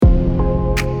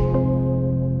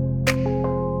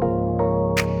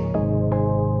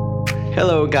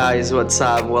Hello, guys, what's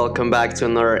up? Welcome back to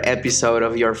another episode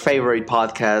of your favorite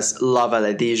podcast, Love à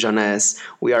la Dijonnaise.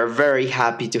 We are very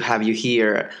happy to have you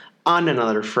here on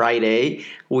another Friday.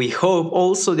 We hope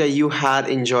also that you had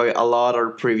enjoyed a lot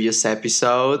our previous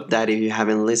episode, that if you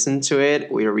haven't listened to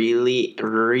it, we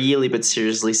really but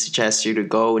seriously suggest you to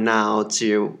go now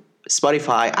to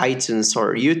Spotify, iTunes,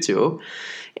 or YouTube,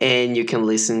 and you can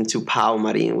listen to Pau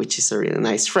Marin, which is a really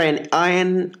nice friend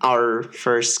and our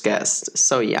first guest.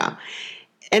 So yeah.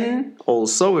 And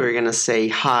also, we're gonna say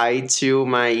hi to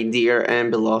my dear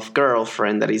and beloved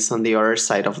girlfriend that is on the other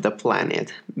side of the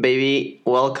planet. Baby,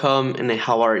 welcome, and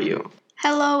how are you?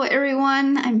 Hello,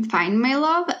 everyone. I'm fine, my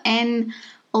love. And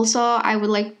also, I would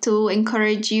like to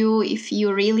encourage you, if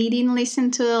you really didn't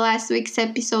listen to the last week's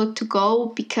episode, to go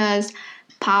because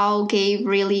Pau gave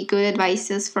really good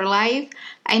advices for life.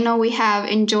 I know we have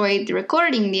enjoyed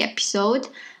recording the episode.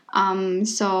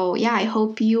 So yeah, I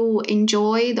hope you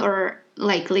enjoyed or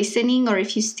listening, or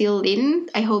if you still didn't,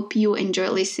 I hope you enjoy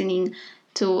listening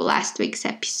to last week's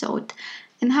episode.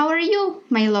 And how are you,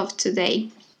 my love, today?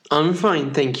 I'm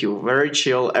fine, thank you. Very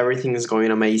chill. Everything is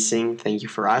going amazing. Thank you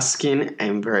for asking.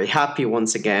 I'm very happy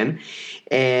once again.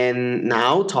 And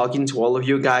now, talking to all of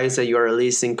you guys that you are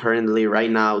listening currently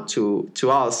right now to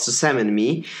us, to Sam and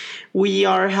me, we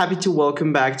are happy to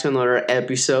welcome back to another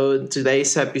episode.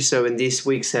 Today's episode and this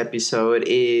week's episode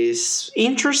is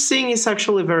interesting. It's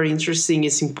actually very interesting.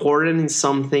 It's important. It's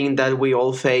something that we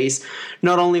all face.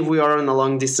 Not only if we are in a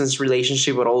long distance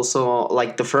relationship, but also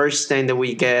like the first time that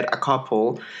we get a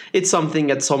couple. It's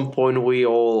something at some point we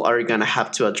all are gonna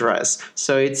have to address.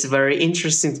 So it's very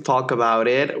interesting to talk about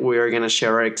it. We're gonna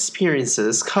share our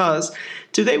experiences because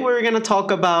today we're gonna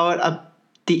talk about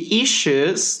the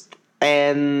issues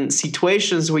and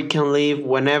situations we can live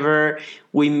whenever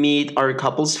we meet our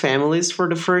couple's families for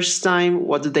the first time.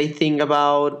 What do they think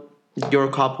about your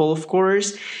couple, of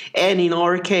course? And in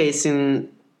our case,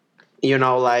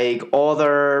 like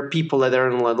other people that are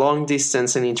in a long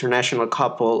distance and international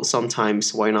couple,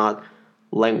 sometimes why not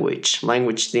language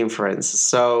difference.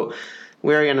 So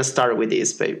we're gonna start with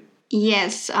this, babe.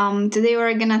 Yes, today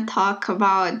we're gonna talk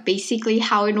about basically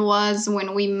how it was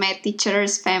when we met each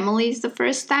other's families the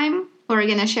first time. We're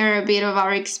gonna share a bit of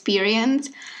our experience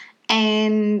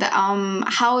and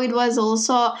how it was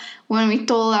also when we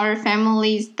told our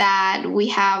families that we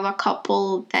have a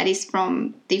couple that is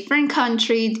from different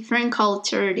country, different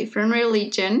culture, different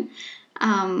religion.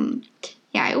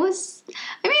 It was,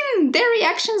 their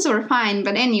reactions were fine,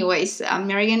 but anyways,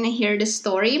 you're gonna hear the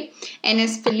story. And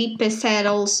as Felipe said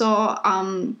also,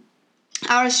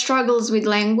 our struggles with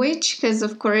language, because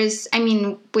of course,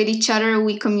 with each other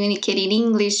we communicate in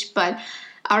English, but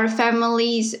our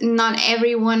families, not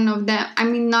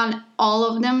all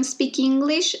of them speak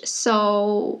English,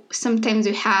 so sometimes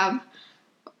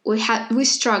we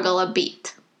struggle a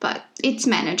bit, but it's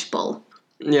manageable.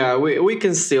 Yeah, we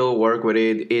can still work with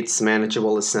it. It's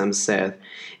manageable, as Sam said.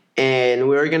 And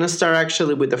we're going to start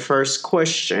actually with the first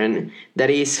question.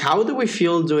 That is, how do we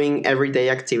feel doing everyday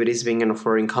activities being in a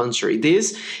foreign country?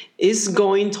 This is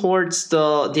going towards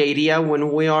the idea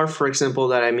when we are, for example,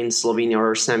 that I'm in Slovenia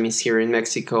or Sam is here in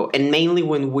Mexico, and mainly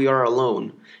when we are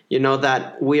alone. You know,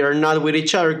 that we are not with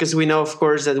each other, because we know, of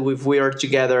course, that if we are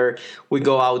together, we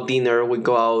go out dinner, we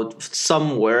go out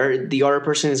somewhere, the other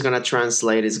person is going to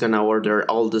translate, is going to order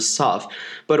all the stuff.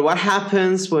 But what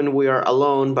happens when we are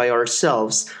alone by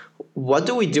ourselves? What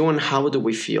do we do and how do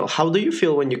we feel? How do you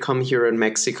feel when you come here in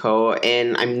Mexico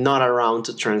and I'm not around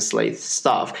to translate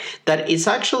stuff? That it's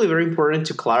actually very important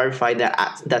to clarify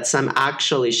that Sam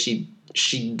actually,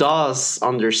 she does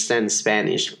understand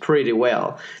Spanish pretty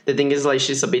well. The thing is,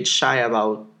 she's a bit shy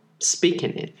about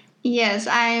speaking it. Yes,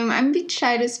 I'm a bit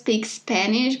shy to speak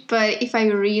Spanish, but if I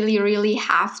really, really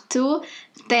have to,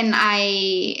 then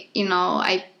I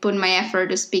put my effort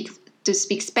to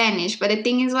speak Spanish. But the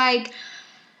thing is,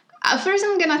 first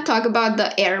I'm gonna talk about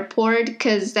the airport,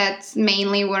 because that's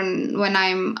mainly when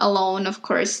I'm alone, of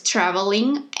course,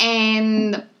 traveling.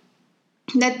 And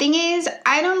the thing is,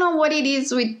 I don't know what it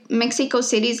is with Mexico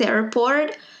City's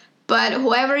airport, but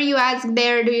whoever you ask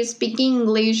there, do you speak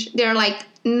English? They're like,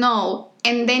 no.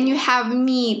 And then you have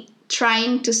me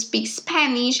trying to speak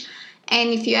Spanish.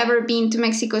 And if you ever been to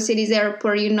Mexico City's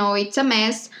airport, you know it's a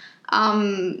mess.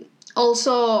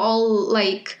 Also, all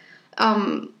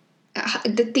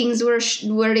the things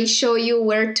where they show you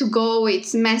where to go,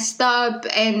 it's messed up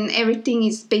and everything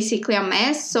is basically a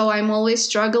mess. So I'm always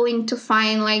struggling to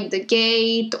find the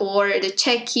gate or the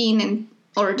check-in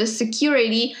or the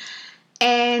security.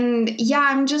 And yeah,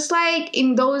 I'm just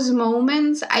in those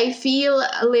moments I feel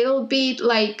a little bit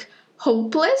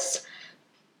hopeless,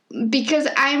 because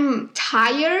I'm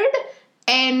tired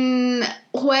And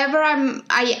whoever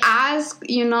I ask,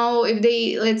 if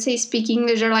they, let's say, speak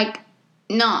English, they're like,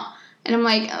 no. And I'm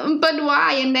like, but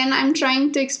why? And then I'm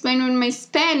trying to explain with my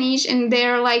Spanish, and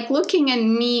they're like looking at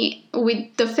me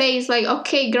with the face like,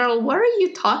 okay, girl, what are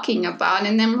you talking about?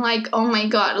 And I'm like, oh my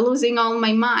God, losing all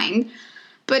my mind.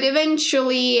 But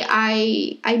eventually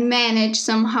I managed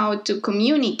somehow to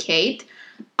communicate.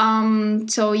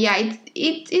 So yeah,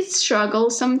 it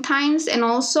struggles sometimes. And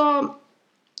also,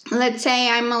 let's say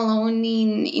I'm alone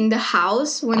in the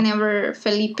house whenever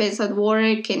Felipe is at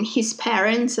work and his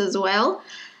parents as well.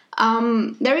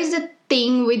 There is a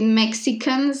thing with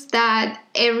Mexicans that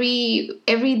every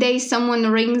day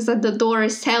someone rings at the door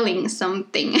selling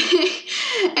something,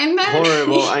 and then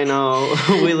Horrible, I know.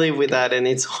 We live with that, and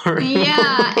it's horrible.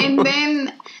 yeah, and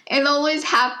then it always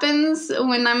happens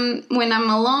when I'm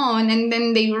alone, and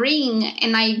then they ring,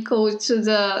 and I go to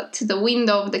the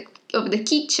window of the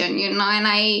kitchen, and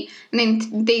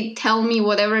then they tell me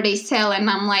whatever they sell, and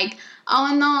I'm like,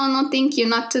 oh no, thank you,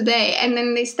 not today. And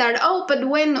then they start, oh, but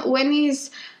when is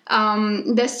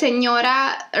the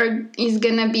señora is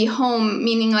gonna be home,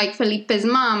 meaning like Felipe's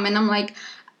mom? And I'm like,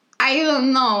 I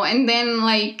don't know. And then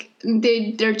like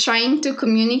they're trying to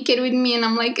communicate with me, and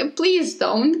I'm like, please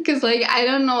don't, because like I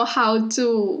don't know how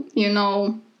to,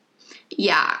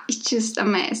 yeah, it's just a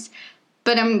mess,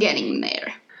 but I'm getting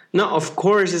there. No, of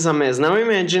course it's a mess. Now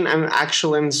imagine,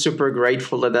 I'm super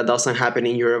grateful that doesn't happen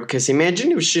in Europe, because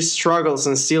imagine if she struggles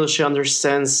and still she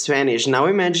understands Spanish. Now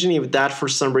imagine if that for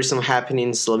some reason happened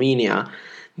in Slovenia,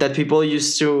 that people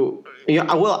used to...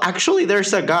 Yeah, well, actually,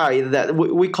 there's a guy that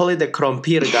we call it the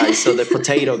krompir guy, so the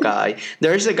potato guy.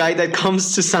 There's a guy that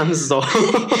comes to Sam's door.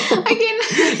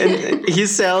 And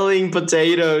he's selling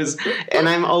potatoes, and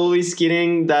I'm always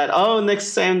kidding that, oh,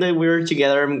 next time that we're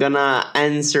together, I'm gonna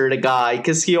answer the guy,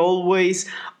 because he always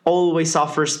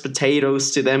offers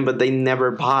potatoes to them, but they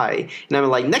never buy. And I'm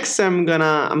like, next time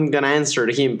I'm gonna answer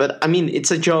to him. But I mean,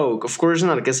 it's a joke, of course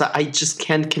not, because I just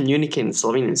can't communicate in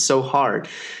Slovenian. It's so hard.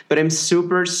 But I'm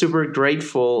super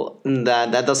grateful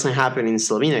that doesn't happen in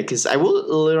Slovenia, because I will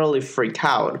literally freak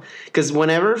out. Because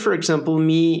whenever, for example,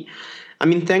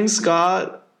 thanks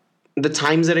God, the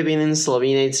times that I've been in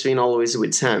Slovenia, it's been always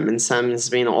with Sam, and Sam has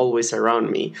been always around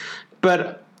me.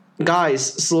 But guys,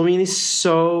 Slovene is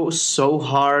so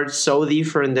hard, so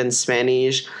different than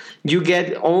Spanish. You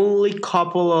get only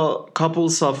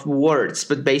couples of words,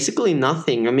 but basically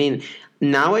nothing. I mean,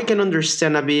 now I can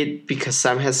understand a bit because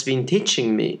Sam has been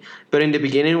teaching me. But in the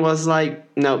beginning, it was like,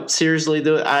 no, seriously,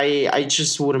 dude, I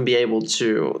just wouldn't be able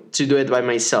to do it by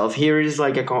myself. Here is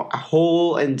like a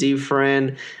whole and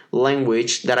different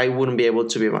language that I wouldn't be able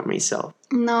to be by myself.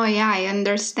 No, yeah, I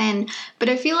understand. But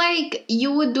I feel like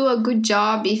you would do a good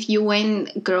job if you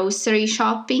went grocery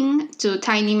shopping to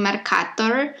Tiny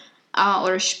Mercator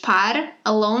or Spar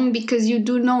alone, because you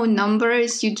do know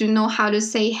numbers, you do know how to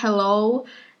say hello.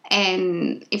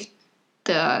 And if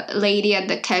the lady at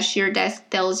the cashier desk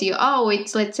tells you, oh,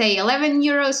 it's, let's say, 11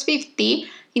 euros 50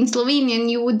 in Slovenian,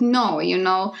 you would know.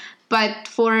 But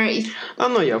oh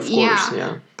no, yeah, of course,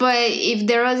 yeah. But if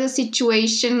there was a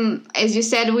situation, as you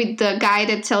said, with the guy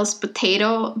that sells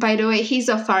potato, by the way, he's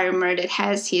a farmer that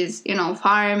has his,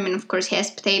 farm, and of course he has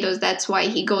potatoes. That's why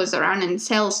he goes around and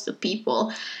sells to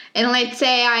people. And let's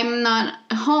say I'm not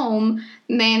home,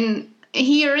 then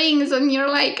he rings and you're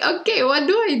like, okay, what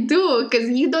do I do? Because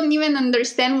you don't even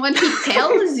understand what he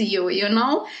tells you,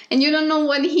 and you don't know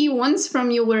what he wants from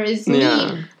you. Whereas me,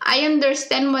 I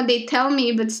understand what they tell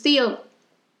me, but still,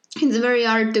 it's very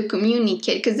hard to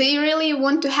communicate because they really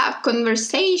want to have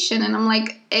conversation, and I'm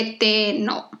like,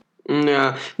 no.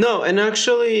 Yeah, no, and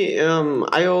actually,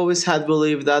 I always had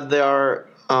believed that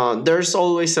there's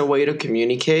always a way to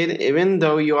communicate, even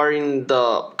though you are in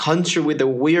the country with the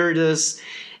weirdest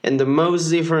and the most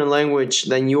different language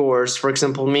than yours. For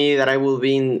example, me, that I will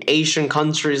be in Asian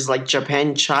countries like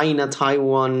Japan, China,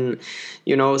 Taiwan,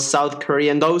 South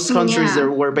Korea, and those countries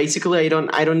where basically I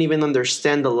don't even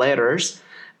understand the letters.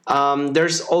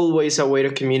 There's always a way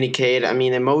to communicate. I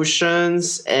mean,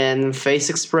 emotions and face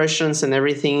expressions and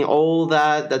everything, all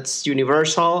that's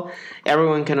universal.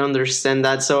 Everyone can understand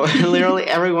that. So literally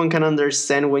everyone can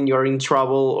understand when you're in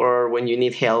trouble or when you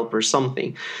need help or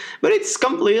something. But it's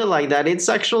completely like that. It's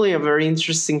actually a very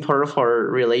interesting part of our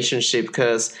relationship,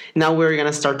 because now we're going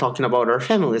to start talking about our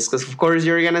families, because of course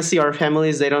you're going to see our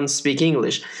families, they don't speak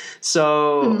English.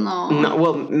 So,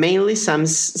 well, mainly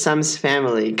Sam's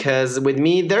family, because with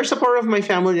me, there's a part of my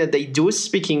family that they do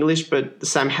speak English, but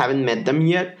Sam haven't met them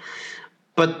yet.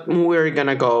 but we're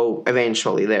gonna go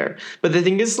eventually there. But the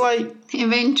thing is, like,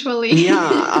 Eventually.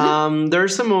 yeah,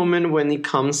 there's a moment when it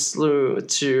comes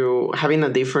to having a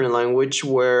different language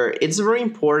where it's very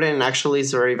important and actually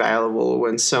it's very valuable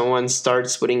when someone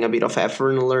starts putting a bit of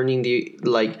effort in learning the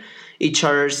like each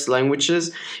other's languages.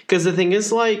 Because the thing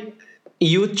is, like,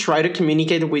 you try to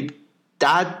communicate with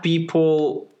that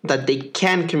people that they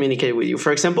can communicate with you.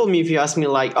 For example, me, if you ask me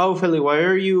like, oh, Feli, why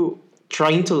are you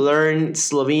trying to learn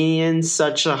Slovenian,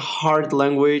 such a hard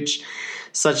language,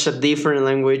 such a different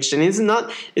language? And it's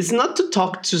not to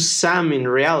talk to Sam in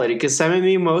reality, because Sam and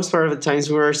me most part of the times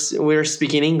we're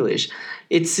speaking English.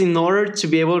 It's in order to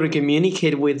be able to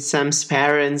communicate with Sam's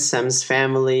parents, Sam's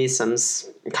family, Sam's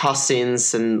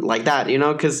cousins, and like that,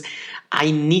 because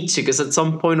I need to, because at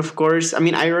some point, of course, I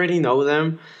mean, I already know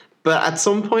them, but at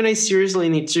some point I seriously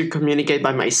need to communicate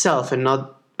by myself and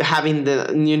not having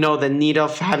the need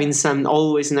of having Sam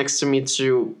always next to me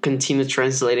to continue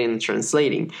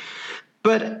translating.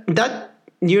 But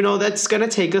that's gonna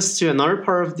take us to another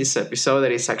part of this episode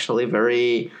that is actually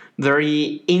very,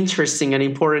 very interesting and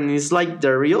important. It's like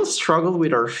the real struggle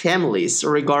with our families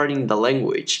regarding the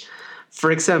language. For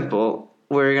example,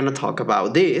 we're gonna talk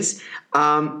about this.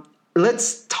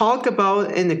 Let's talk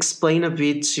about and explain a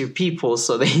bit to people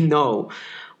so they know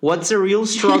what's the real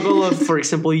struggle of, for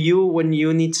example, you when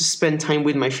you need to spend time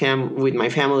with my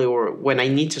family, or when I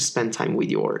need to spend time with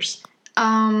yours.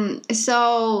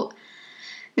 So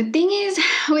the thing is,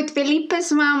 with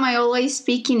Felipe's mom, I always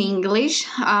speak in English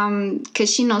because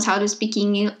she knows how to speak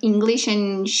English,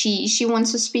 and she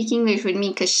wants to speak English with me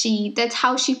because that's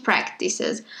how she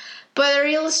practices. But the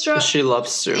real struggle... She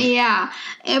loves to. Yeah.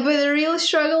 But the real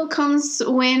struggle comes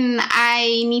when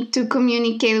I need to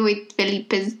communicate with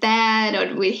Felipe's dad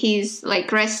or with his, like,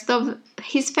 rest of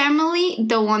his family,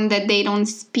 the one that they don't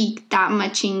speak that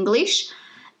much English.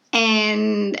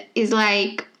 And it's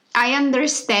like, I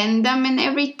understand them and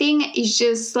everything. It's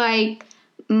just like,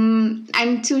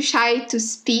 I'm too shy to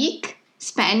speak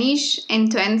Spanish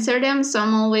and to answer them, so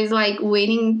I'm always like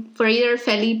waiting for either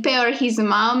Felipe or his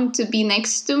mom to be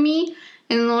next to me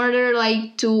in order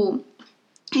like to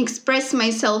express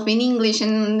myself in English,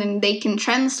 and then they can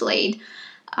translate.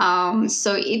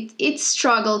 So it's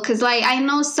struggle because like I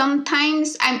know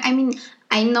sometimes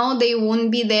I know they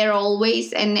won't be there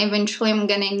always, and eventually I'm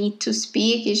gonna need to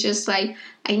speak. It's just like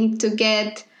I need to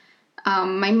get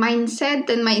my mindset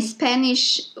that my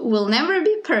Spanish will never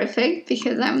be perfect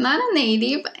because I'm not a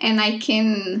native, and I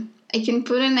can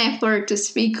put an effort to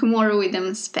speak more with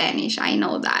them Spanish. I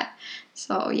know that.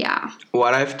 So yeah.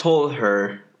 What I've told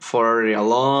her for a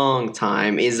long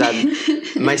time is that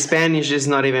my Spanish is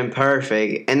not even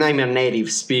perfect, and I'm a native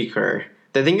speaker.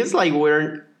 The thing is, like,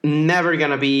 we're never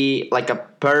gonna be like a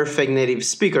perfect native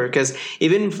speaker, because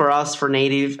even for us, for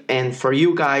native, and for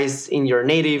you guys in your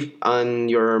native on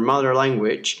your mother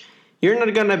language, you're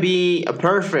not gonna be a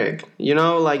perfect,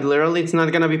 like literally it's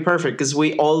not gonna be perfect, because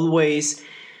we always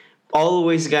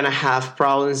gonna have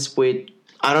problems with,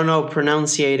 I don't know,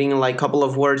 pronouncing like a couple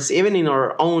of words even in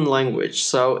our own language.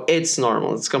 So it's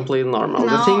normal, it's completely normal.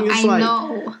 No, the thing is, I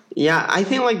know. Yeah, I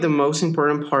think like the most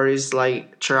important part is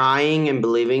like trying and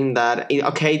believing that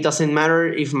it doesn't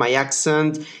matter if my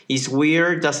accent is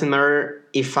weird, doesn't matter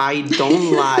if I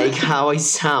don't like how it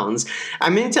sounds.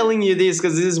 I'm mean telling you this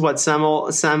because this is what Sam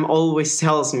always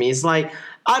tells me. It's like,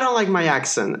 I don't like my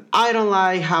accent. I don't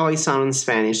like how I sound in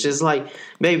Spanish. It's like,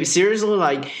 baby, seriously,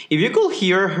 like, if you could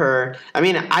hear her, I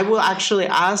mean, I will actually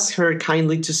ask her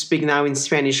kindly to speak now in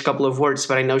Spanish a couple of words,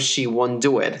 but I know she won't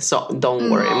do it. So don't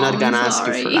worry, I'm not gonna ask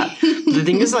you for that. The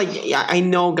thing is, like, yeah, I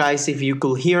know, guys, if you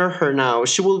could hear her now,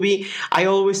 she will be, I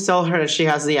always tell her that she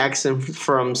has the accent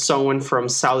from someone from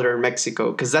southern Mexico,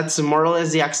 because that's more or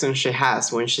less the accent she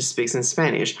has when she speaks in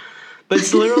Spanish. But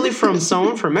it's literally from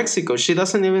someone from Mexico. She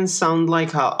doesn't even sound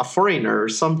like a foreigner or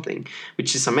something,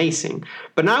 which is amazing.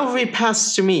 But now if we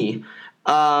pass to me,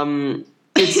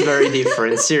 it's very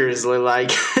different. Seriously,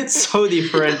 like, it's so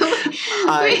different.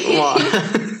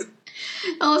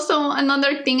 Also,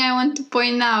 another thing I want to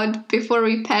point out before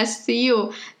we pass to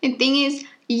you. The thing is,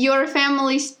 your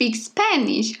family speaks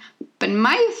Spanish, but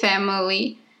my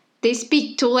family, they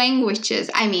speak two languages.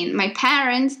 I mean, my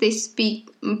parents, they speak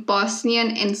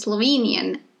Bosnian and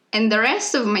Slovenian, and the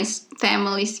rest of my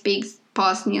family speaks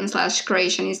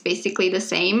Bosnian/Croatian. Is basically the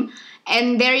same.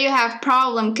 And there you have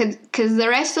problem because the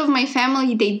rest of my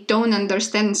family, they don't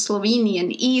understand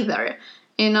Slovenian either,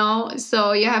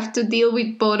 So you have to deal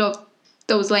with both of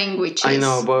those languages. I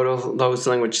know both of those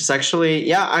languages. Actually,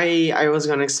 yeah, I was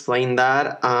gonna explain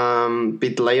that a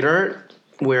bit later.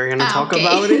 we're gonna talk Okay.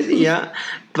 about it. Yeah,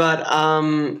 but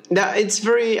that it's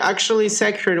very actually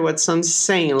accurate what Sam's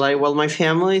saying. Like, well, my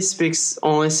family speaks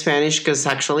only Spanish because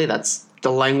actually that's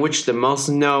the language the most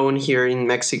known here in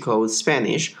Mexico is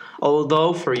Spanish.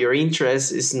 Although for your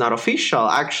interest, it's not official.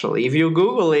 Actually, if you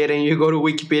Google it and you go to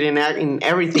Wikipedia and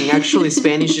everything, actually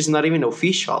Spanish is not even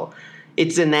official.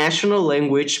 It's a national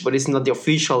language, but it's not the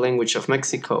official language of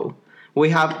Mexico. We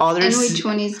have others. And which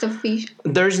one is the fish?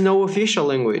 There's no official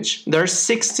language. There's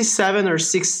 67 or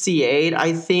 68,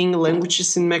 I think,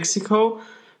 languages in Mexico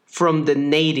from the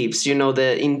natives,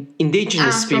 the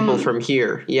indigenous people from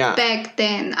here. Yeah. Back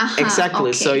then. Exactly.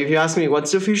 Okay. So if you ask me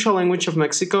what's the official language of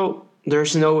Mexico,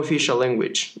 there's no official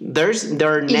language. There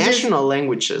are national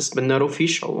languages, but not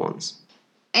official ones.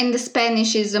 And the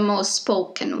Spanish is the most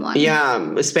spoken one.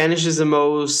 Yeah, Spanish is the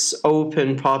most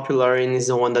open, popular, and is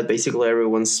the one that basically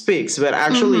everyone speaks. But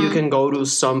actually, you can go to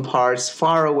some parts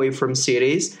far away from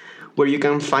cities where you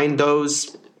can find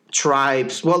those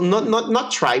tribes. Well,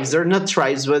 not tribes. They're not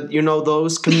tribes, but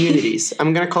those communities.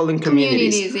 I'm gonna call them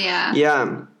communities. Yeah.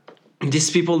 Yeah.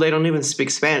 These people, they don't even speak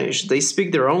Spanish. They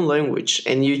speak their own language,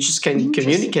 and you just can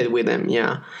communicate with them.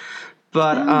 Yeah,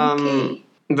 but Okay.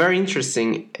 very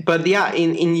interesting. But yeah,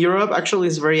 in Europe, actually,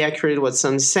 it's very accurate what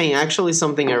Sam's saying. Actually,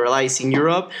 something I realized in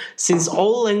Europe, since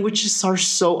all languages are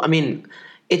so,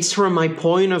 it's from my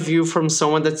point of view, from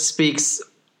someone that speaks,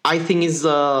 I think is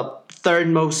the third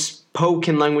most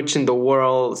spoken language in the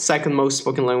world, second most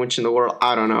spoken language in the world,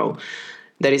 I don't know,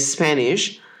 that is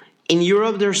Spanish. In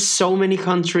Europe, there's so many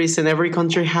countries, and every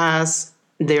country has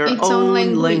their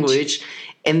own language.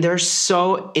 And they're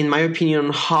so, in my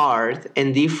opinion, hard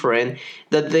and different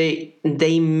that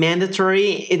they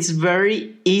mandatory. It's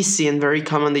very easy and very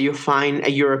common that you find a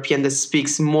European that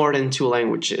speaks more than two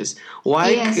languages.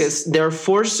 Why? Because they're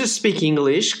forced to speak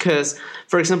English. Because,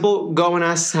 for example, go and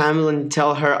ask Samuel and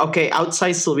tell her, okay,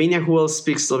 outside Slovenia, who else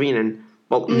speaks Slovenian?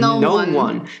 Well, no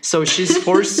one. So she's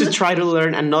forced to try to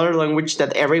learn another language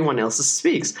that everyone else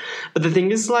speaks. But the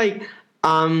thing is, like,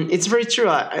 it's very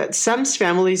true. Sam's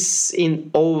family's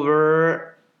in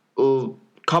over a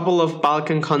couple of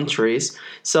Balkan countries.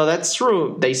 So that's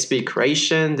true. They speak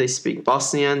Croatian, they speak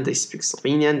Bosnian, they speak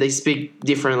Slovenian, they speak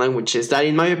different languages that,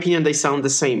 in my opinion, they sound the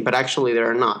same, but actually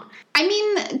they're not. I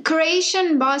mean,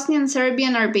 Croatian, Bosnian,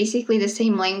 Serbian are basically the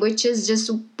same languages,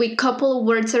 just with couple of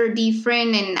words are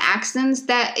different and accents.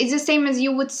 That is the same as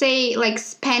you would say, like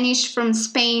Spanish from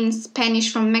Spain,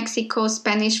 Spanish from Mexico,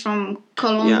 Spanish from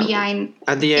Colombia. Yeah. And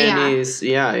at the end it's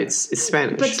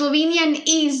Spanish. But Slovenian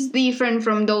is different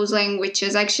from those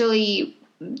languages, actually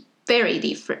very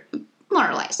different, more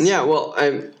or less. Yeah, well,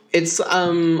 it's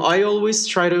I always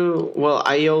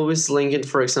link it,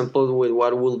 for example, with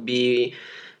what will be.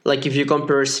 Like if you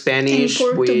compare Spanish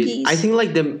with, I think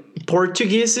like the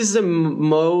Portuguese is the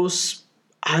most,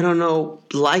 I don't know,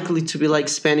 likely to be like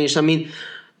Spanish. I mean,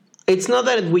 it's not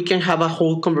that we can have a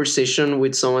whole conversation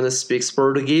with someone that speaks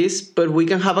Portuguese, but we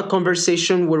can have a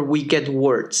conversation where we get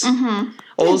words. Mm-hmm.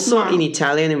 Also in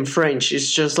Italian and French,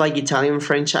 it's just like Italian and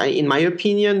French. In my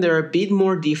opinion, they're a bit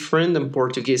more different than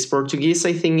Portuguese. Portuguese,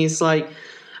 I think, is like,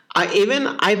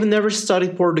 I've never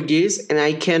studied Portuguese, and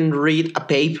I can read a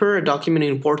paper, a document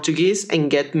in Portuguese,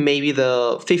 and get maybe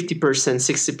the 50%,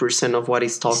 60% of what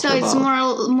it's talking about. So it's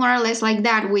more or less like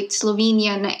that with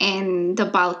Slovenian and the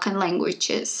Balkan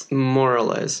languages. More or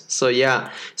less. So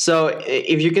yeah. So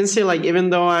if you can say, like, even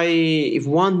though if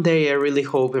one day I really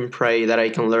hope and pray that I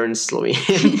can learn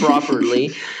Slovenian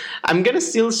properly, I'm gonna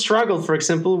still struggle. For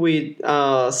example, with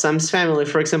Sam's family.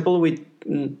 For example, with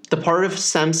the part of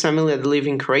Sam's family that live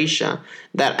in Croatia,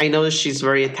 that I know that she's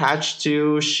very attached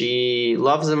to. She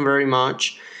loves them very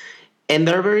much, and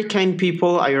they're very kind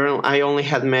people. I only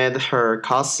had met her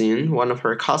cousin, one of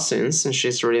her cousins, and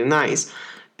she's really nice.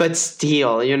 But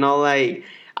still, like,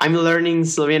 I'm learning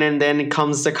Slovenian, and then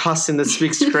comes the cousin that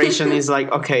speaks Croatian. Is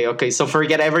like, okay, so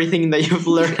forget everything that you've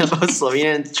learned about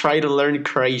Slovenian and try to learn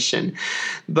Croatian.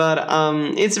 But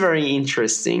it's very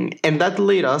interesting, and that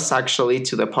led us actually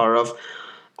to the part of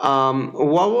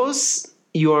what was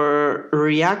your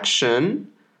reaction,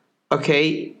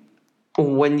 okay,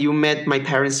 when you met my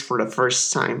parents for the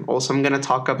first time. Also, I'm going to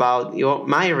talk about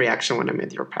my reaction when I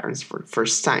met your parents for the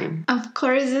first time. Of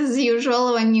course, as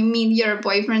usual, when you meet your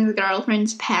boyfriend's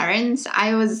girlfriend's parents,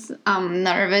 I was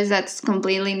nervous. That's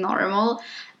completely normal.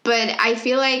 But I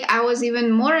feel like I was even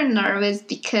more nervous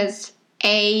because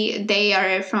A, they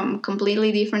are from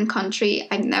completely different country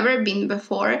I've never been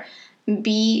before.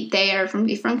 B, they are from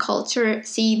different culture.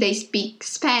 C, they speak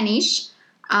Spanish.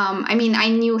 I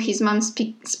knew his mom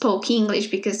spoke English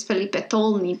because Felipe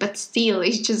told me, but still,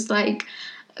 it's just like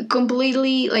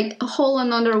completely like a whole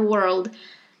another world.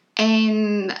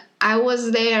 And I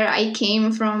was there. We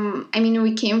came from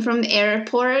the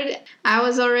airport. I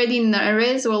was already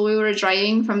nervous while we were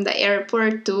driving from the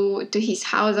airport to his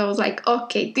house. I was like,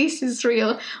 okay, this is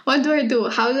real. What do I do?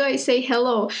 How do I say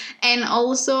hello? And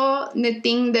also, the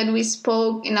thing that we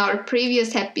spoke in our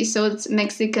previous episodes,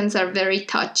 Mexicans are very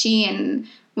touchy, and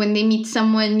when they meet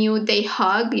someone new, they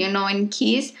hug, and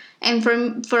kiss. And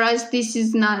for us, this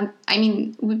is not,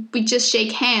 we just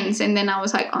shake hands. And then I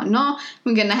was like, oh no,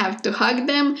 we're going to have to hug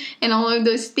them and all of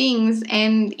those things.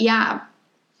 And yeah,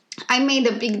 I made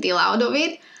a big deal out of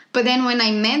it. But then when I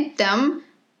met them,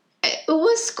 it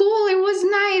was cool. It was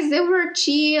nice. They were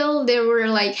chill. They were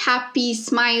like happy,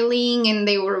 smiling, and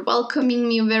they were welcoming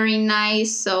me very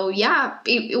nice. So yeah,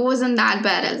 it wasn't that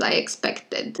bad as I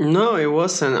expected. No, it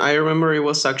wasn't. I remember it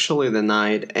was actually the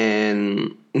night,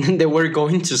 and they were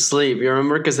going to sleep. You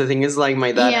remember? Because the thing is, like,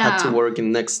 my dad had to work the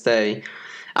next day.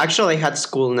 Actually, I had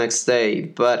school next day,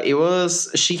 but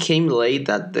she came late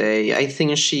that day. I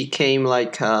think she came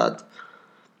like I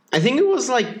think it was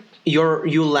like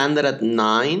you landed at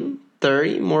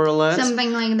 9:30, more or less.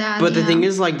 Something like that. But the thing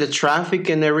is, like, the traffic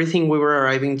and everything, we were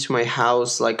arriving to my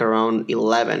house like around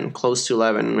 11, close to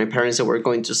 11. My parents were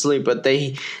going to sleep, but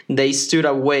they stood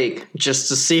awake just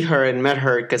to see her and met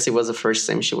her because it was the first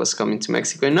time she was coming to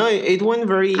Mexico. And no, it went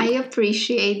very... I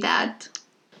appreciate that.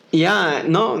 Yeah,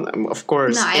 no, of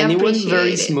course. No, and it was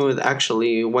very smooth,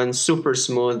 actually. It went super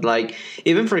smooth. Like,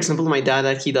 even, for example, my dad,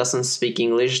 that he doesn't speak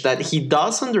English, that he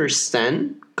does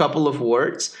understand a couple of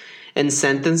words and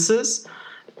sentences.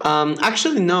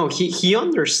 Actually, no, he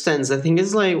understands. The thing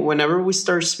is, like, whenever we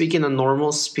start speaking at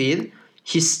normal speed,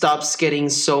 he stops getting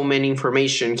so many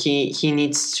information. He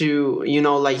needs to,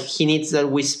 he needs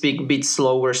that we speak a bit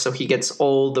slower so he gets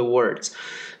all the words.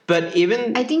 But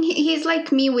even... I think he's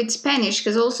like me with Spanish,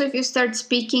 because also if you start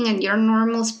speaking at your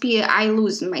normal speed, I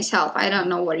lose myself. I don't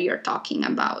know what you're talking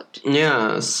about.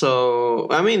 Yeah, so,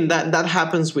 that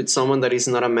happens with someone that is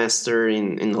not a master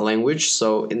in the language,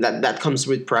 so that comes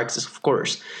with practice, of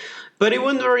course. But it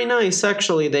went very nice,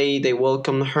 actually. They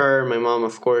welcomed her. My mom,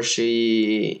 of course,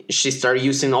 she started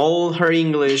using all her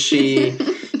English.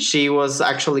 She was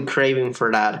actually craving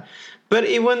for that. But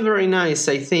it went very nice,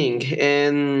 I think.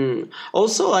 And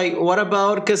also, like, what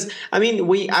about... Because,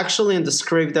 we actually, in the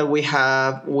script that we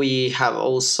have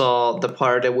also the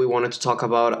part that we wanted to talk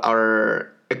about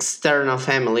our external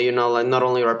family, like not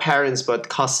only our parents, but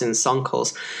cousins,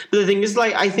 uncles. But the thing is,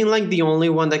 like, I think, like, the only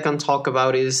one that can talk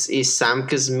about is Sam,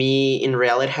 because me, in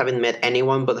reality, haven't met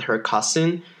anyone but her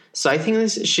cousin. So I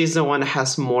think she's the one that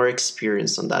has more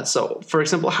experience on that. So, for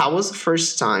example, how was the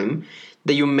first time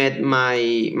that you met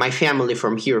my family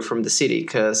from here, from the city?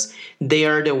 Because they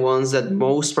are the ones that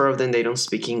most part of them, they don't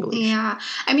speak English. Yeah.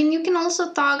 You can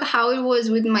also talk how it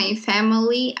was with my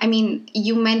family.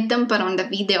 You met them, but on the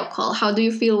video call. How do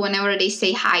you feel whenever they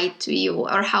say hi to you?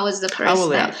 Or how was the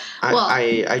first time?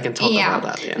 I can talk about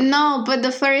that, yeah. No, but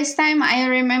the first time, I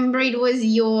remember it was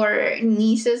your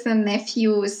nieces and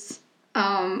nephews'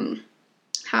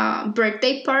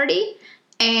 birthday party.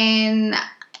 And...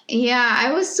 yeah,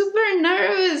 I was super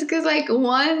nervous because, like,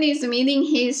 one is meeting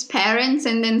his parents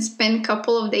and then spend a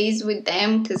couple of days with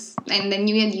them and then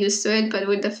you get used to it. But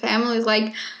with the family, it's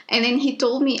like, and then he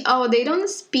told me, oh, they don't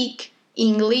speak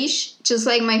English, just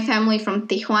like my family from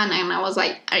Tijuana. And I was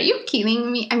like, are you kidding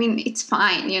me? It's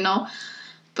fine,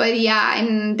 But yeah,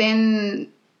 and then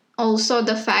also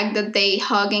the fact that they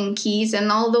hug and kiss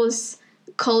and all those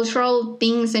cultural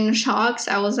things and shocks,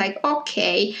 I was like,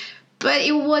 okay. But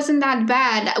it wasn't that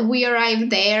bad. We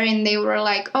arrived there and they were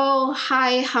like, oh,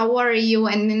 hi, how are you?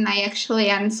 And then I actually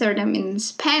answered them in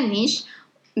Spanish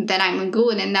that I'm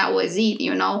good, and that was it,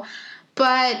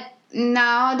 But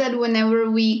now that whenever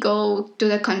we go to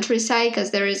the countryside, because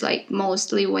there is like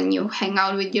mostly when you hang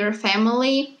out with your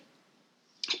family,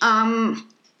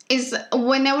 is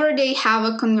whenever they have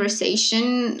a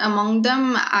conversation among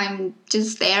them, I'm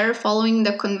just there following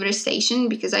the conversation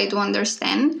because I do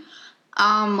understand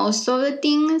most of the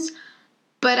things,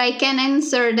 but I can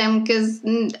answer them because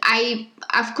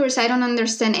of course I don't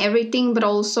understand everything, but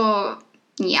also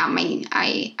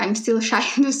I'm still shy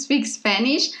to speak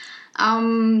Spanish.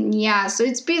 So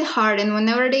it's a bit hard, and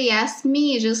whenever they ask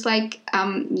me, it's just like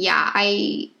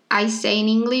I say in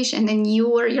English and then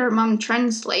you or your mom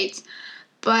translates.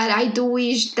 But I do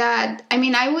wish that,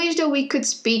 I wish that we could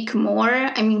speak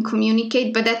more,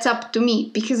 communicate, but that's up to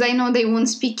me because I know they won't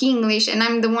speak English and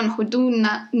I'm the one who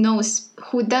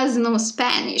does know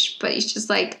Spanish, but it's just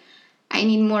like, I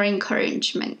need more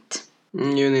encouragement.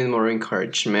 You need more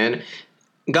encouragement.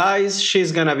 Guys,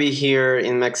 she's gonna be here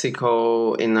in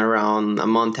Mexico in around a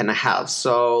month and a half,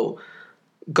 so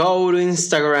go to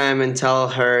Instagram and tell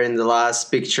her in the last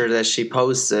picture that she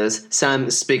posts, Sam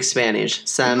speaks Spanish.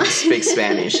 Sam speaks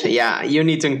Spanish. Yeah, you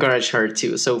need to encourage her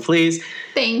too. So please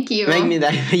Thank you. make me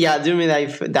that. Yeah, do me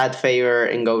that favor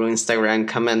and go to Instagram,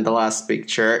 comment the last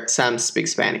picture. Sam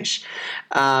speaks Spanish.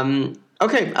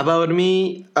 Okay, about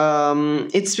me,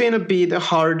 it's been a bit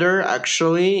harder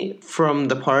actually from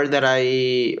the part that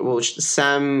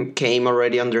Sam came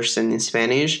already understanding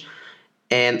Spanish,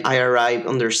 and I arrived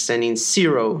understanding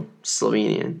zero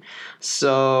Slovenian.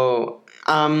 So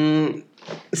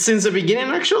since the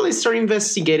beginning, actually, I started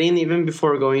investigating even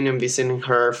before going and visiting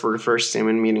her for the first time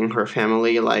and meeting her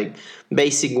family, like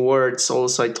basic words.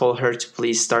 Also, I told her to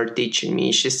please start teaching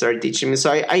me. She started teaching me.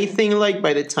 So I think like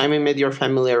by the time I met your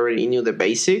family, I already knew the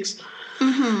basics.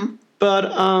 Mm-hmm.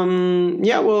 But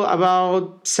yeah, well,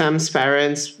 about Sam's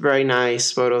parents, very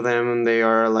nice, both of them. They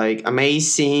are like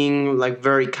amazing, like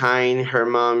very kind. Her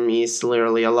mom is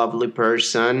literally a lovely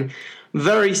person.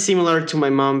 Very similar to my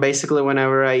mom. Basically,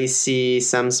 whenever I see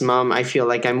Sam's mom, I feel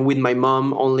like I'm with my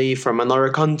mom, only from another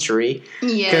country.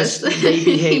 Yes. Because they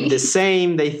behave the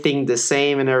same, they think the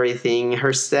same, and everything.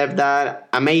 Her stepdad,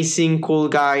 amazing, cool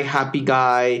guy, happy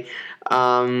guy.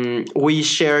 We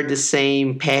share the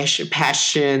same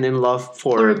passion and love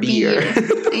for beer.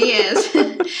 Yes.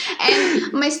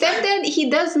 And my stepdad, he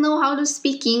does know how to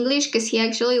speak English because he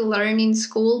actually learned in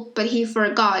school, but he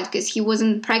forgot because he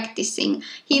wasn't practicing.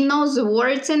 He knows the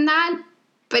words and that,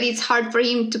 but it's hard for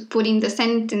him to put in the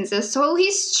sentences. So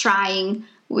he's trying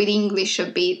with English a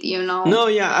bit, you know. No,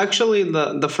 yeah, actually,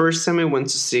 the first time I went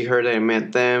to see her, that I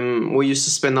met them, we used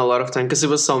to spend a lot of time because it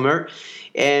was summer,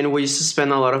 and we used to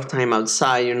spend a lot of time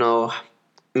outside, you know,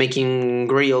 making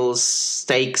grills,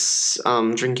 steaks,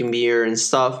 drinking beer and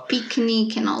stuff.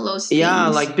 Picnic and all those things. Yeah,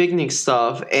 like picnic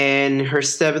stuff. And her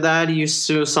stepdad used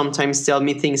to sometimes tell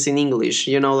me things in English,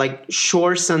 you know, like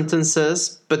short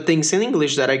sentences, but things in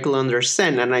English that I could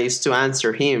understand. And I used to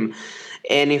answer him.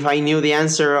 And if I knew the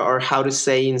answer or how to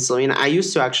say in Slovenian, I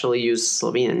used to actually use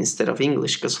Slovenian instead of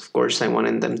English because, of course, I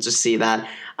wanted them to see that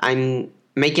I'm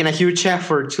making a huge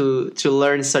effort to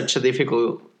learn such a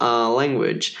difficult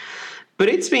language. But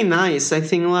it's been nice. I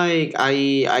think like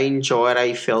I enjoyed.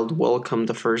 I felt welcome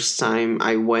the first time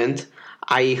I went.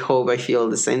 I hope I feel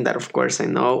the same. That of course I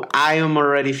know. I am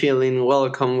already feeling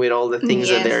welcome with all the things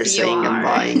that they're saying and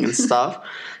buying and stuff.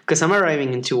 Because I'm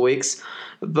arriving in 2 weeks.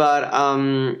 But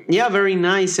yeah, very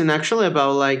nice. And actually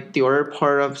about like the other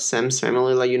part of Sam's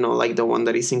family, like you know, like the one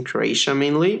that is in Croatia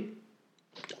mainly.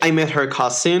 I met her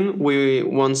cousin.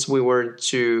 Once we were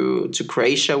to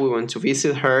Croatia, we went to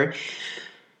visit her.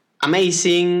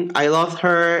 Amazing. I love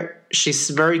her. She's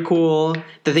very cool.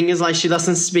 The thing is, like, she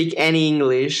doesn't speak any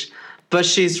English, but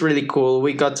she's really cool.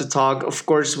 We got to talk, of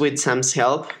course, with Sam's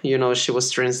help. You know, she was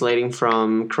translating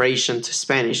from Croatian to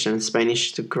Spanish and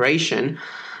Spanish to Croatian.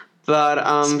 But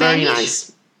very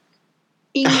nice.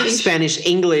 English. Spanish,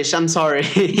 English. I'm sorry,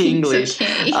 English.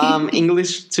 It's okay.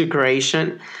 English to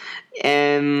Croatian.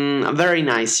 And very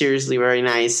nice, seriously very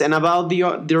nice. And about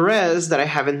the rest that I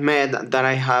haven't met, that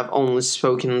I have only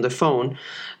spoken on the phone,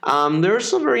 they're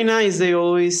also very nice. They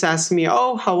always ask me,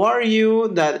 oh, how are you?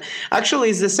 That actually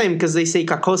is the same because they say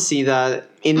kakosi, that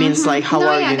it means like how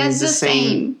are you, and that's it's the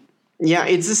same. Yeah,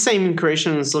 it's the same in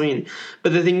Croatian and Slovenian.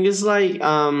 But the thing is like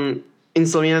in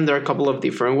Slovenian there are a couple of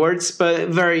different words, but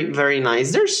very, very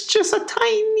nice. There's just a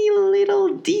tiny little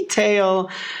detail,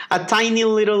 a tiny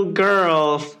little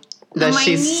girl that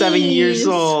she's 7 years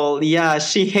old. Yeah,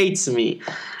 she hates me.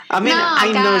 I mean,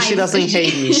 I know she doesn't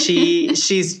hate me.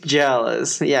 She's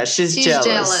jealous. Yeah, she's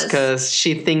jealous because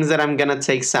she thinks that I'm gonna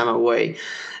take Sam away,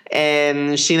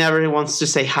 and she never wants to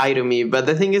say hi to me. But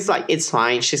the thing is, like, it's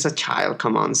fine. She's a child.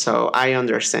 Come on. So I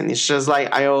understand. It's just like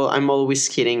I'm always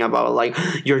kidding about like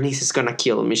your niece is gonna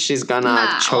kill me. She's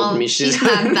gonna choke me. She's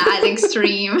not that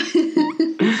extreme.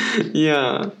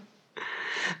 Yeah.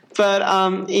 But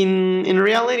in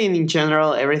reality and in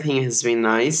general, everything has been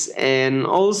nice. And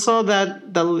also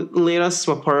that led us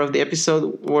to a part of the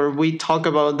episode where we talk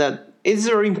about that it's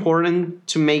very important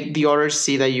to make the others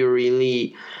see that you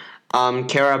really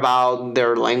care about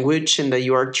their language and that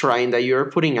you are trying, that you're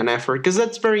putting an effort, because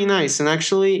that's very nice. And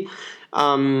actually,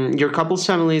 your couple's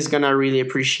family is going to really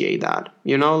appreciate that.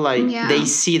 You know, like they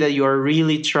see that you are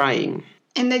really trying.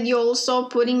 And that you're also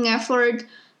putting effort.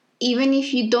 Even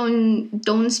if you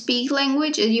don't speak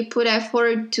language, and you put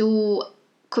effort to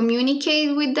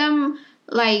communicate with them,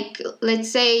 like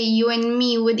let's say you and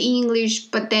me with English,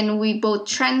 but then we both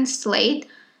translate,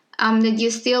 that you're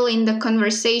still in the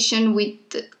conversation with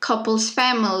the couple's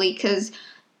family. Because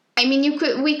I mean,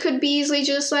 we could be easily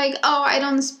just like, oh, I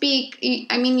don't speak.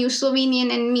 I mean, you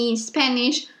Slovenian and me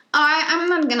Spanish. I'm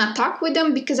not gonna talk with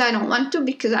them because I don't want to,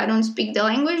 because I don't speak the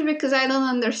language, because I don't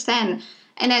understand.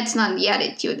 And that's not the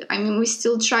attitude. I mean, we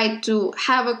still try to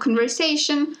have a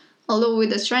conversation, although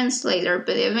with a translator,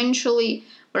 but eventually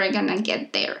we're gonna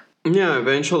get there. Yeah,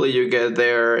 eventually you get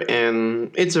there, and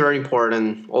it's very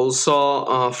important.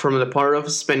 Also, from the part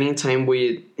of spending time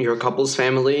with your couple's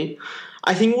family,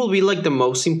 I think will be like the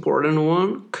most important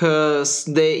one, because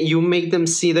you make them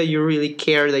see that you really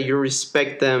care, that you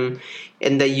respect them,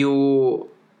 and that you,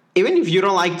 even if you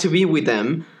don't like to be with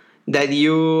them, that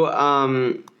you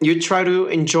try to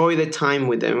enjoy the time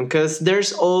with them, because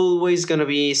there's always gonna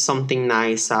be something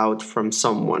nice out from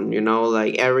someone, you know,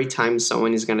 like every time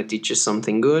someone is gonna teach you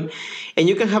something good, and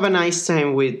you can have a nice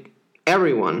time with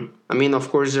everyone. I mean, of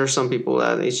course, there are some people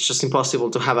that it's just impossible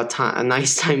to have a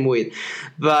nice time with,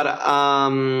 but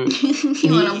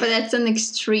But that's an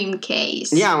extreme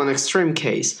case. yeah, an extreme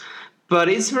case. But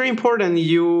it's very important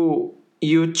you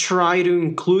try to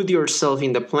include yourself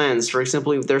in the plans. For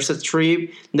example, if there's a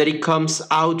trip, that it comes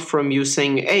out from you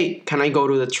saying, hey, can I go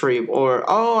to the trip? Or,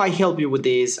 oh, I help you with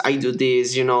this, I do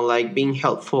this, you know, like being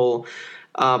helpful,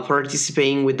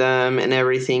 participating with them and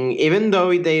everything, even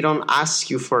though they don't ask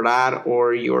you for that,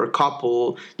 or your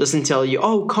couple doesn't tell you,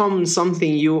 oh, come,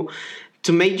 something, you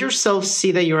to make yourself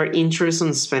see that you are interested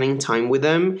in spending time with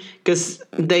them, because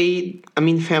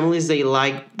families, they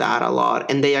like that a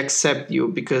lot, and they accept you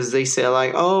because they say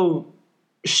like, oh,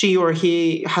 she or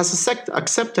he has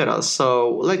accepted us,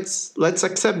 so let's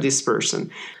accept this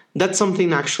person. That's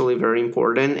something actually very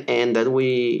important, and that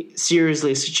we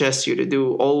seriously suggest you to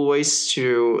do, always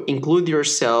to include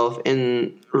yourself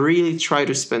and really try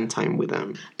to spend time with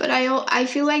them. But I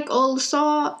feel like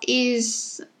also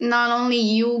is not only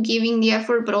you giving the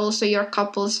effort, but also your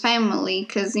couple's family.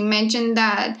 Because imagine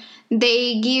that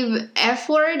they give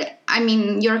effort, I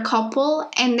mean, your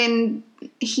couple, and then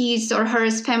his or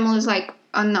her family is like,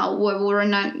 oh no, we're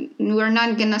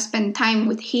not gonna spend time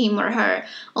with him or her.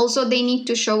 Also, they need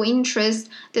to show interest.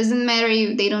 Doesn't matter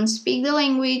if they don't speak the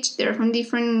language, they're from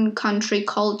different country,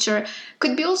 culture,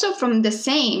 could be also from the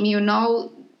same, you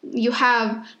know. You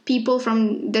have people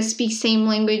from that speak same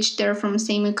language, they're from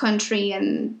same country,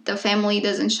 and the family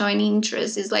doesn't show any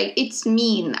interest. It's like, it's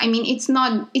mean. I mean,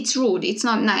 it's rude, it's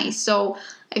not nice. So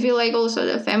I feel like also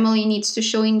the family needs to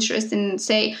show interest and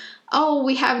say, oh,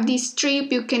 we have this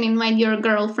trip, you can invite your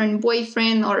girlfriend,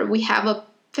 boyfriend, or we have a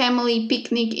family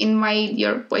picnic, invite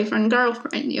your boyfriend,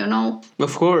 girlfriend, you know.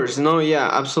 Of course. No, yeah,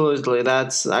 absolutely.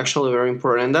 That's actually very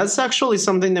important. That's actually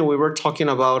something that we were talking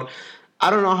about, I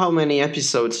don't know how many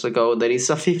episodes ago, that it's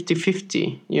a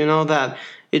 50-50. You know, that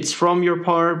it's from your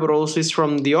part, but also it's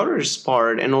from the other's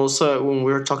part. And also, when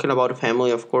we're talking about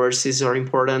family, of course, it's very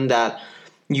important that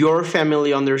your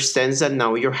family understands that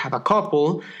now you have a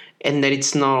couple, and that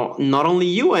it's not only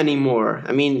you anymore.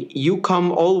 I mean, you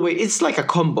come always. It's like a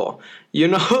combo, you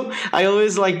know. I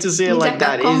always like to say it like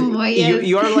that. Combo, yes.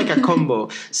 You are like a combo.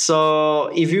 So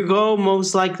if you go,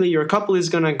 most likely your couple is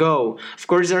gonna go. Of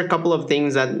course, there are a couple of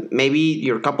things that maybe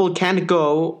your couple can't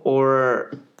go,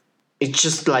 or it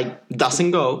just like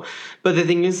doesn't go. But the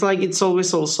thing is, like, it's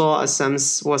always also, as Sam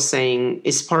was saying,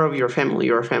 it's part of your family.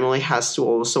 Your family has to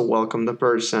also welcome the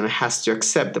person, has to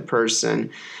accept the person,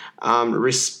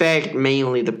 respect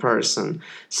mainly the person.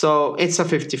 So it's a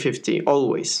 50-50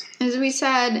 always. As we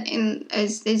said,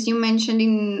 as you mentioned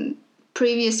in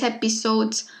previous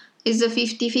episodes, is a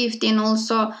 50-50. And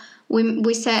also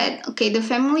we said, okay, the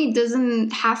family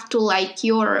doesn't have to like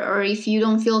you, or if you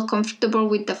don't feel comfortable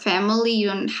with the family, you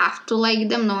don't have to like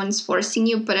them. No one's forcing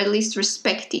you, but at least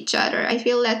respect each other. I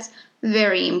feel that's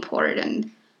very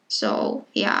important. So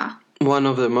yeah, one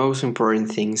of the most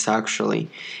important things, actually.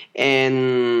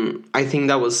 And I think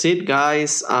that was it,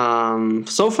 guys.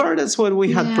 So far, that's what we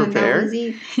had prepared.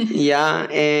 That was it. Yeah,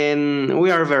 and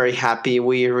we are very happy.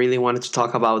 We really wanted to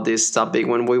talk about this topic.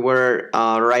 When we were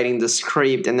writing the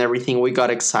script and everything, we got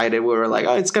excited. We were like,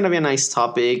 oh, it's going to be a nice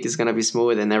topic. It's going to be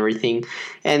smooth and everything.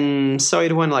 And so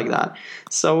it went like that.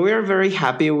 So we are very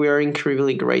happy. We are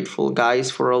incredibly grateful, guys,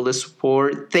 for all the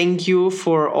support. Thank you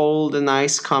for all the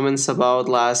nice comments about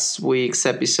last week's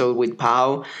episode with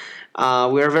Pau.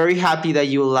 We are very happy that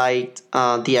you liked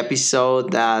the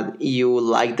episode, that you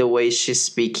liked the way she's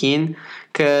speaking,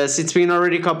 because it's been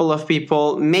already a couple of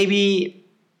people, maybe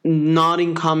not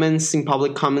in comments, in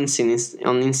public comments on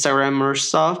Instagram or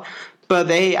stuff, but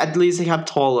they have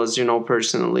told us,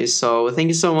 personally. So thank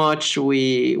you so much.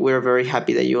 We're very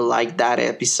happy that you liked that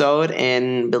episode,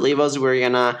 and believe us, we're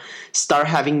gonna start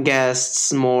having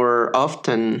guests more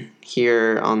often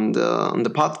here on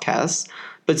the podcast.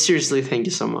 But seriously, thank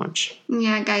you so much.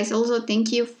 Yeah, guys, also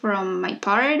thank you from my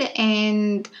part.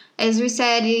 And as we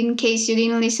said, in case you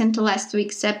didn't listen to last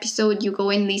week's episode, you go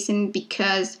and listen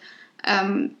because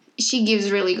she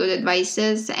gives really good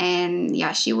advices. And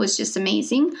yeah, she was just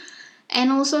amazing.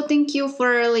 And also thank you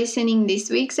for listening this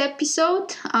week's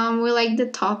episode. We like the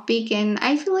topic, and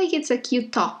I feel like it's a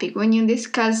cute topic when you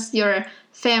discuss your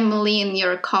family and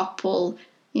your couple.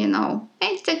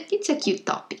 It's a cute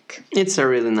topic. It's a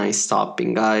really nice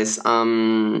topic, guys.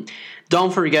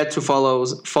 Don't forget to follow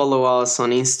us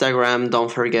on Instagram.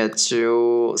 Don't forget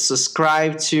to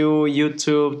subscribe to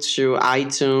YouTube, to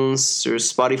iTunes, to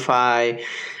Spotify.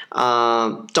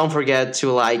 Don't forget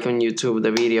to like on YouTube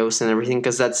the videos and everything,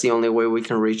 because that's the only way we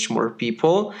can reach more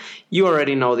people. You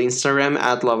already know the Instagram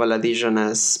at Love La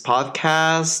Dijonnaise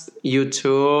Podcast,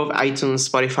 YouTube, iTunes,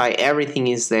 Spotify, everything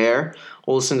is there.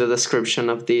 Also in the description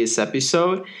of this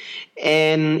episode.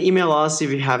 And email us if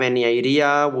you have any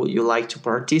idea. Would you like to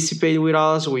participate with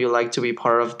us? Would you like to be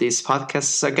part of this podcast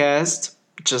as a guest?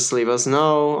 Just leave us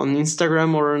know on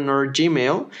Instagram or on our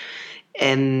Gmail.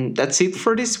 And that's it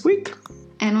for this week.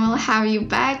 And we'll have you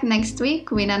back next week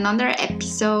with another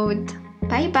episode.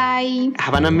 Bye bye.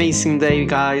 Have an amazing day,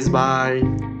 guys.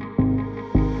 Bye.